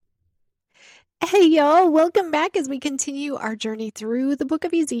Hey y'all, welcome back as we continue our journey through the book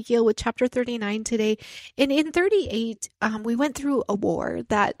of Ezekiel with chapter 39 today. And in 38, we went through a war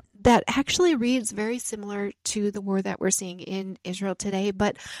that actually reads very similar to the war that we're seeing in Israel today.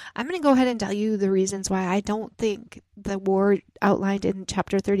 But I'm going to go ahead and tell you the reasons why I don't think the war outlined in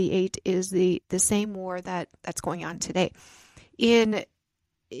chapter 38 is the same war that's going on today. In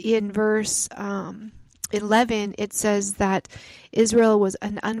verse 11, it says that Israel was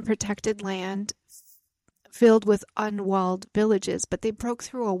an unprotected land filled with unwalled villages, but they broke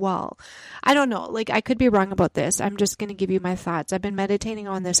through a wall. I don't know, I could be wrong about this. I'm just going to give you my thoughts. I've been meditating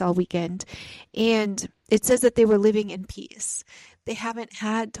on this all weekend, and it says that they were living in peace. They haven't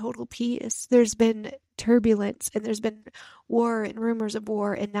had total peace. There's been turbulence, and there's been war and rumors of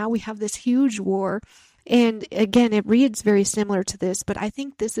war, and now we have this huge war. And again, it reads very similar to this, but I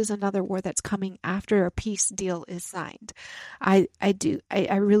think this is another war that's coming after a peace deal is signed. I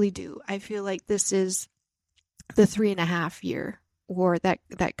really do. I feel like this is the 3.5-year war that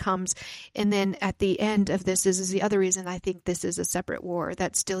comes. And then at the end of this is the other reason I think this is a separate war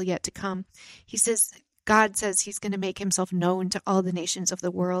that's still yet to come. God says he's going to make himself known to all the nations of the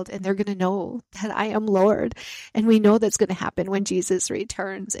world, and they're going to know that I am Lord. And we know that's going to happen when Jesus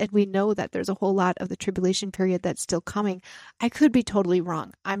returns. And we know that there's a whole lot of the tribulation period that's still coming. I could be totally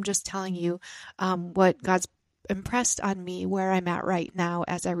wrong. I'm just telling you what God's impressed on me, where I'm at right now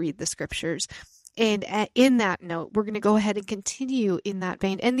as I read the scriptures. And in that note, we're going to go ahead and continue in that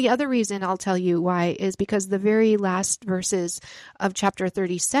vein. And the other reason I'll tell you why is because the very last verses of chapter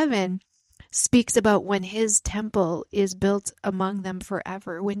 37 speaks about when his temple is built among them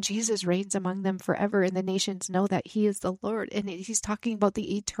forever, when Jesus reigns among them forever, and the nations know that he is the Lord. And he's talking about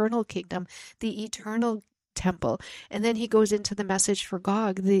the eternal kingdom, the eternal temple. And then he goes into the message for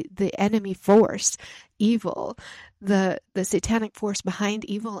Gog, the enemy force, evil, the satanic force behind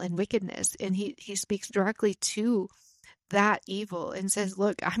evil and wickedness. And he speaks directly to that evil and says,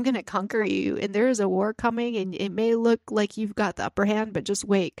 look, I'm going to conquer you, and there is a war coming, and it may look like you've got the upper hand, but just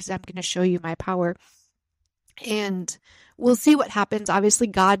wait, because I'm going to show you my power. And we'll see what happens. Obviously,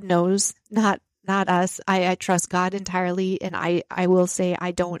 God knows, not us. I trust God entirely, and I will say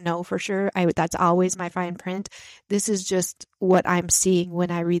I don't know for sure. That's always my fine print. This is just what I'm seeing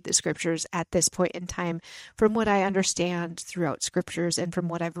when I read the scriptures at this point in time, from what I understand throughout scriptures and from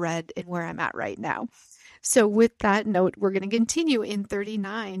what I've read and where I'm at right now. So with that note, we're going to continue in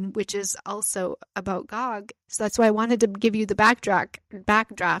 39, which is also about Gog. So that's why I wanted to give you the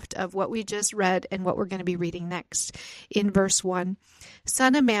backdraft of what we just read and what we're going to be reading next. In verse 1,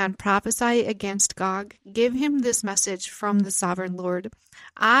 Son of man, prophesy against Gog. Give him this message from the sovereign Lord.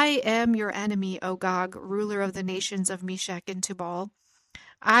 I am your enemy, O Gog, ruler of the nations of Meshech and Tubal.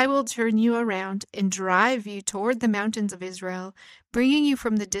 I will turn you around and drive you toward the mountains of Israel, bringing you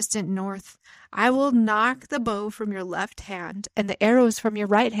from the distant north. I will knock the bow from your left hand and the arrows from your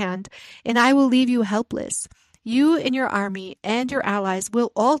right hand, and I will leave you helpless. You and your army and your allies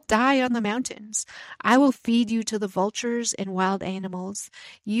will all die on the mountains. I will feed you to the vultures and wild animals.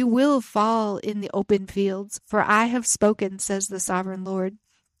 You will fall in the open fields, for I have spoken, says the sovereign Lord.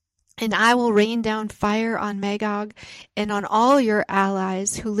 And I will rain down fire on Magog and on all your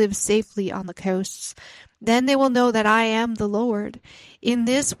allies who live safely on the coasts. Then they will know that I am the Lord. In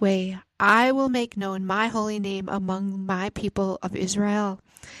this way, I will make known my holy name among my people of Israel,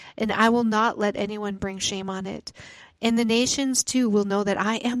 and I will not let anyone bring shame on it. And the nations too will know that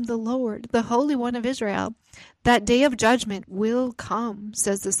I am the Lord, the Holy One of Israel. That day of judgment will come,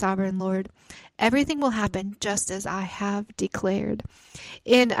 says the sovereign Lord. Everything will happen just as I have declared.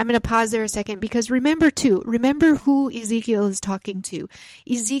 And I'm going to pause there a second, because remember who Ezekiel is talking to.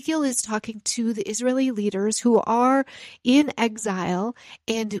 Ezekiel is talking to the Israeli leaders who are in exile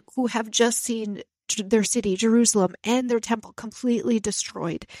and who have just seen their city, Jerusalem, and their temple completely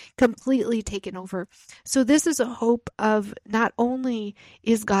destroyed, completely taken over. So this is a hope of not only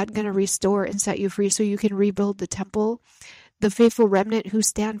is God going to restore and set you free so you can rebuild the temple, the faithful remnant who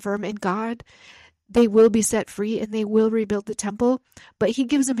stand firm in God, they will be set free and they will rebuild the temple, but he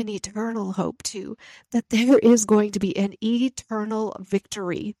gives them an eternal hope too, that there is going to be an eternal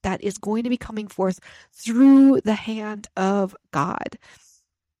victory that is going to be coming forth through the hand of God.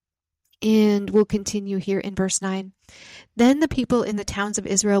 And we'll continue here in verse 9. Then the people in the towns of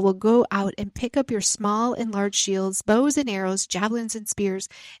Israel will go out and pick up your small and large shields, bows and arrows, javelins and spears,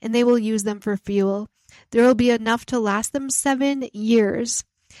 and they will use them for fuel. There will be enough to last them 7 years.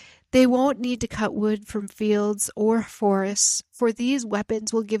 They won't need to cut wood from fields or forests, for these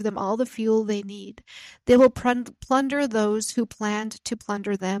weapons will give them all the fuel they need. They will plunder those who planned to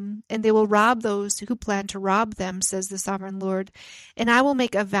plunder them, and they will rob those who plan to rob them, says the sovereign Lord. And I will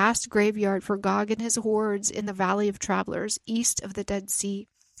make a vast graveyard for Gog and his hordes in the valley of travelers, east of the Dead Sea.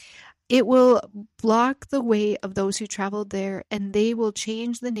 It will block the way of those who traveled there, and they will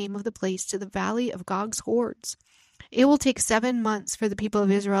change the name of the place to the Valley of Gog's Hordes. It will take 7 months for the people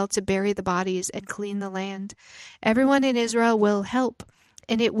of Israel to bury the bodies and clean the land. Everyone in Israel will help,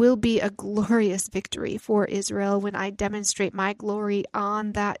 and it will be a glorious victory for Israel when I demonstrate my glory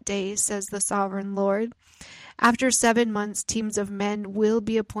on that day, says the sovereign Lord. After 7 months, teams of men will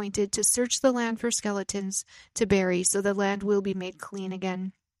be appointed to search the land for skeletons to bury, so the land will be made clean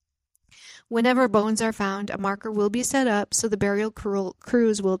again. Whenever bones are found, a marker will be set up so the burial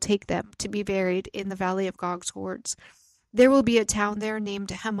crews will take them to be buried in the Valley of Gog's Hordes. There will be a town there named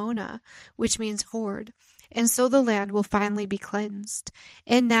Hamona, which means horde, and so the land will finally be cleansed.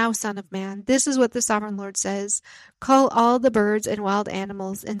 And now, Son of Man, this is what the Sovereign Lord says. Call all the birds and wild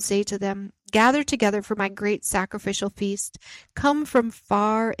animals and say to them, gather together for my great sacrificial feast. Come from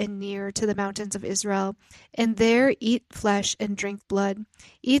far and near to the mountains of Israel, and there eat flesh and drink blood.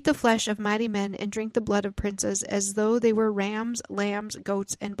 Eat the flesh of mighty men and drink the blood of princes, as though they were rams, lambs,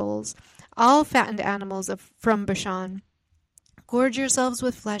 goats, and bulls, all fattened animals from Bashan. Gorge yourselves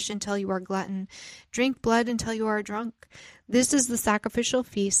with flesh until you are glutton. Drink blood until you are drunk. This is the sacrificial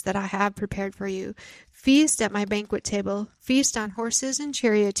feast that I have prepared for you. Feast at my banquet table. Feast on horses and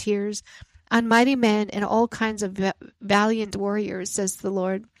charioteers, on mighty men and all kinds of valiant warriors, says the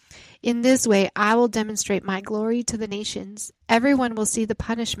Lord. In this way I will demonstrate my glory to the nations. Everyone will see the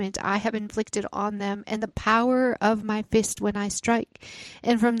punishment I have inflicted on them and the power of my fist when I strike.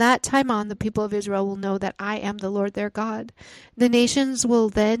 And from that time on the people of Israel will know that I am the Lord their God. The nations will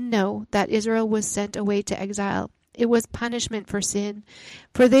then know that Israel was sent away to exile. It was punishment for sin,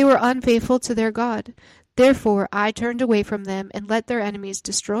 for they were unfaithful to their God. Therefore I turned away from them and let their enemies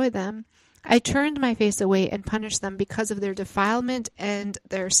destroy them. I turned my face away and punished them because of their defilement and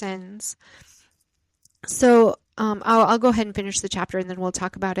their sins. So I'll go ahead and finish the chapter and then we'll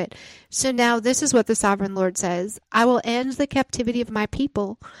talk about it. So now this is what the Sovereign Lord says. I will end the captivity of my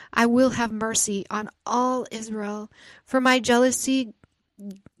people. I will have mercy on all Israel. For I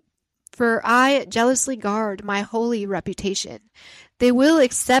jealously guard my holy reputation. They will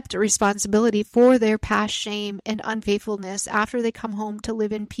accept responsibility for their past shame and unfaithfulness after they come home to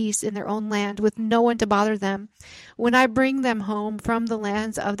live in peace in their own land with no one to bother them. When I bring them home from the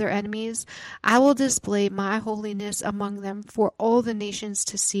lands of their enemies, I will display my holiness among them for all the nations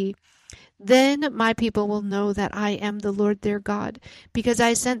to see. Then my people will know that I am the Lord their God, because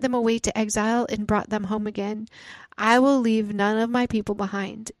I sent them away to exile and brought them home again. I will leave none of my people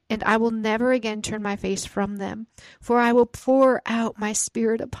behind, and I will never again turn my face from them, for I will pour out my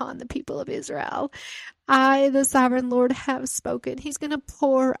spirit upon the people of Israel. I, the sovereign Lord, have spoken. He's going to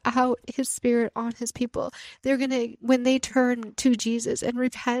pour out his spirit on his people. They're going to, when they turn to Jesus and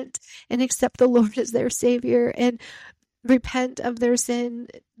repent and accept the Lord as their Savior and repent of their sin,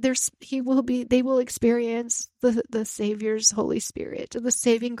 they will experience the Savior's Holy Spirit, the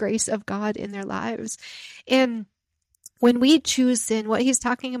saving grace of God in their lives. And when we choose sin, what he's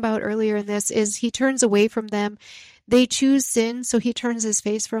talking about earlier in this is he turns away from them. They choose sin, so he turns his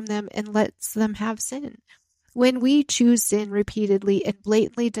face from them and lets them have sin. When we choose sin repeatedly and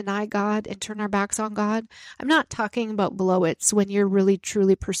blatantly deny God and turn our backs on God, I'm not talking about blow-its when you're really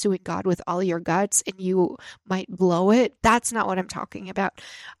truly pursuing God with all your guts and you might blow it. That's not what I'm talking about.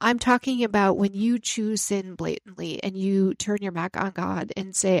 I'm talking about when you choose sin blatantly and you turn your back on God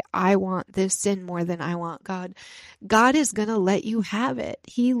and say, I want this sin more than I want God. God is going to let you have it.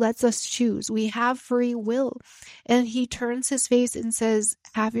 He lets us choose. We have free will. And he turns his face and says,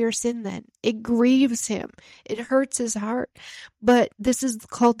 have your sin then. It grieves him. It hurts his heart. But this is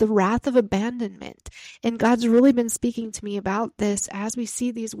called the wrath of abandonment. And God's really been speaking to me about this as we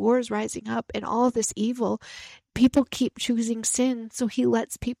see these wars rising up and all this evil. People keep choosing sin, so he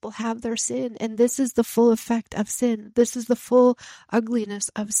lets people have their sin. And this is the full effect of sin. This is the full ugliness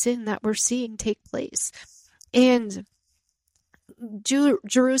of sin that we're seeing take place. And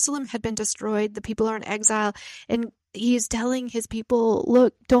Jerusalem had been destroyed. The people are in exile. And he is telling his people,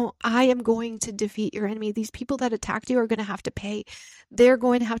 look, I am going to defeat your enemy. These people that attacked you are going to have to pay. They're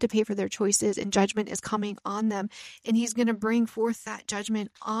going to have to pay for their choices, and judgment is coming on them. And he's going to bring forth that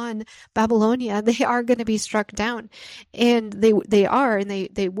judgment on Babylonia. They are going to be struck down. And they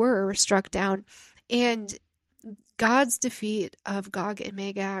were struck down. And God's defeat of Gog and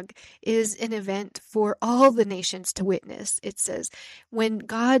Magog is an event for all the nations to witness. It says, when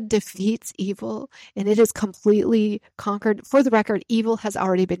God defeats evil and it is completely conquered, for the record, evil has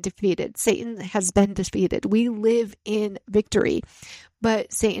already been defeated. Satan has been defeated. We live in victory.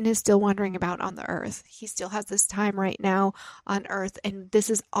 But Satan is still wandering about on the earth. He still has this time right now on earth. And this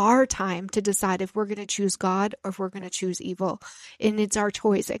is our time to decide if we're going to choose God or if we're going to choose evil. And it's our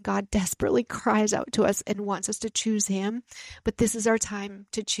choice. And God desperately cries out to us and wants us to choose him. But this is our time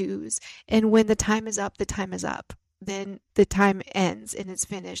to choose. And when the time is up, the time is up. Then the time ends and it's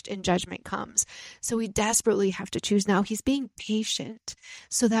finished and judgment comes. So we desperately have to choose now. He's being patient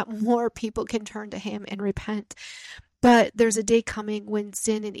so that more people can turn to him and repent. But there's a day coming when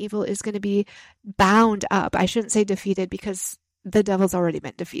sin and evil is going to be bound up. I shouldn't say defeated because the devil's already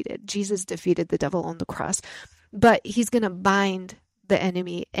been defeated. Jesus defeated the devil on the cross. But he's going to bind the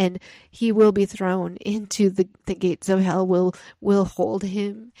enemy and he will be thrown into the gates of hell, will hold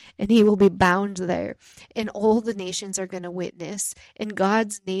him and he will be bound there. And all the nations are going to witness and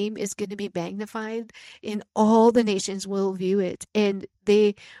God's name is going to be magnified and all the nations will view it and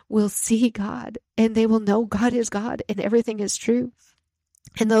they will see God and they will know God is God and everything is true.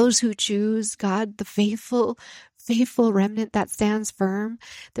 And those who choose God, the faithful remnant that stands firm,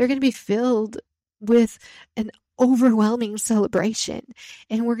 they're going to be filled with an overwhelming celebration,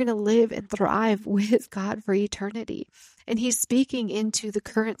 and we're going to live and thrive with God for eternity. And he's speaking into the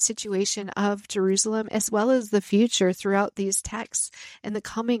current situation of Jerusalem as well as the future throughout these texts and the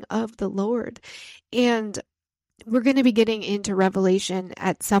coming of the Lord. And we're going to be getting into Revelation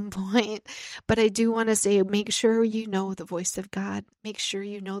at some point, but I do want to say, make sure you know the voice of God. Make sure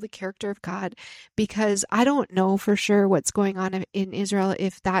you know the character of God, because I don't know for sure what's going on in Israel.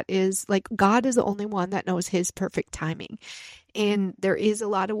 If that is like, God is the only one that knows his perfect timing. And there is a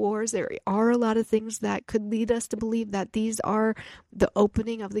lot of wars. There are a lot of things that could lead us to believe that these are the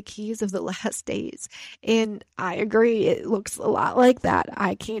opening of the keys of the last days. And I agree. It looks a lot like that.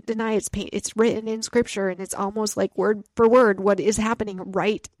 I can't deny it's written in scripture and it's almost like word for word what is happening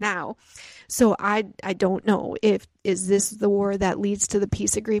right now. So I don't know is this the war that leads to the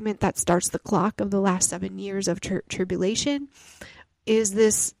peace agreement that starts the clock of the last 7 years of tribulation? Is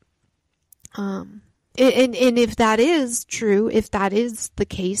this, and if that is true, if that is the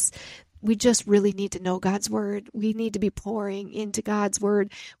case, we just really need to know God's word. We need to be pouring into God's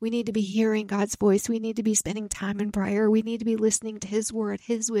word. We need to be hearing God's voice. We need to be spending time in prayer. We need to be listening to his word,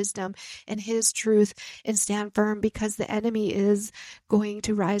 his wisdom, and his truth, and stand firm, because the enemy is going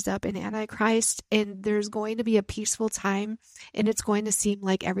to rise up in Antichrist, and there's going to be a peaceful time, and it's going to seem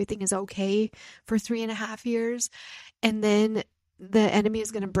like everything is okay for 3.5 years. And then the enemy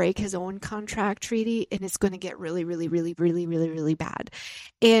is going to break his own contract treaty, and it's going to get really, really, really, really, really, really bad.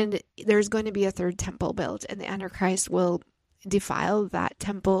 And there's going to be a third temple built, and the Antichrist will defile that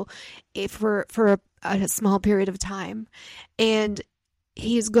temple for a small period of time. And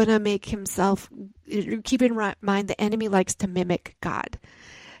he's going to make himself, keep in mind, the enemy likes to mimic God.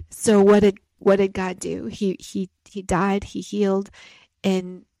 So what did God do? He died, he healed,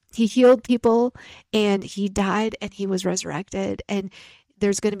 and he healed people, and he died, and he was resurrected. And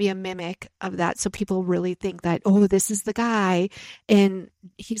there's going to be a mimic of that. So people really think that, oh, this is the guy. And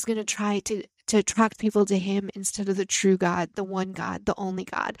he's going to try to attract people to him instead of the true God, the one God, the only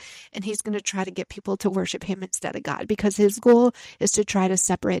God. And he's going to try to get people to worship him instead of God, because his goal is to try to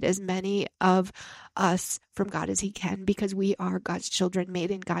separate as many of us from God as he can, because we are God's children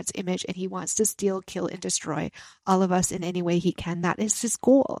made in God's image, and he wants to steal, kill, and destroy all of us in any way he can. That is his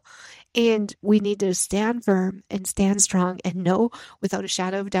goal. And we need to stand firm and stand strong and know without a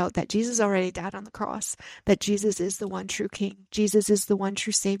shadow of doubt that Jesus already died on the cross, that Jesus is the one true King. Jesus is the one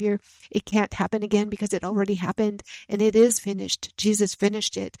true Savior. It can't happen again because it already happened, and it is finished. Jesus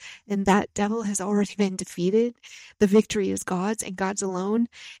finished it, and that devil has already been defeated. The victory is God's and God's alone.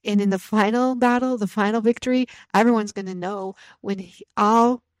 And in the final battle, the final victory, everyone's going to know when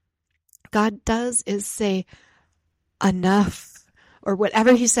all God does is say, enough. Or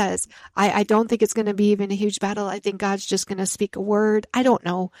whatever he says. I don't think it's going to be even a huge battle. I think God's just going to speak a word. I don't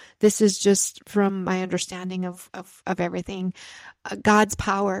know. This is just from my understanding of everything. God's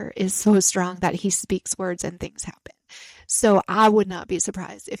power is so strong that he speaks words and things happen. So I would not be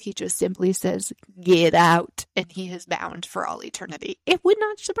surprised if he just simply says, get out, and he is bound for all eternity. It would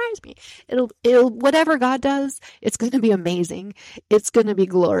not surprise me. It'll whatever God does, it's going to be amazing. It's going to be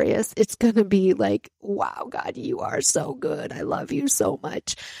glorious. It's going to be like, wow, God, you are so good. I love you so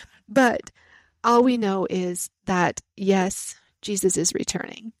much. But all we know is that, yes, Jesus is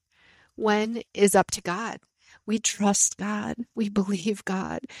returning. When is up to God. We trust God. We believe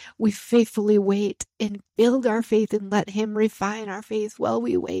God. We faithfully wait and build our faith and let Him refine our faith while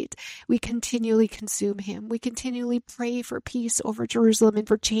we wait. We continually consume Him. We continually pray for peace over Jerusalem and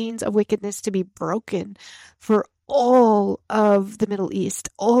for chains of wickedness to be broken for all of the Middle East,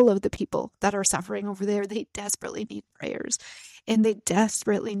 all of the people that are suffering over there. They desperately need prayers, and they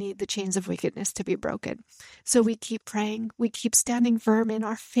desperately need the chains of wickedness to be broken. So we keep praying. We keep standing firm in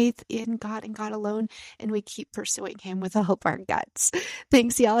our faith in God and God alone, and we keep pursuing Him with all of our guts.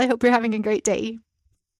 Thanks, y'all. I hope you're having a great day.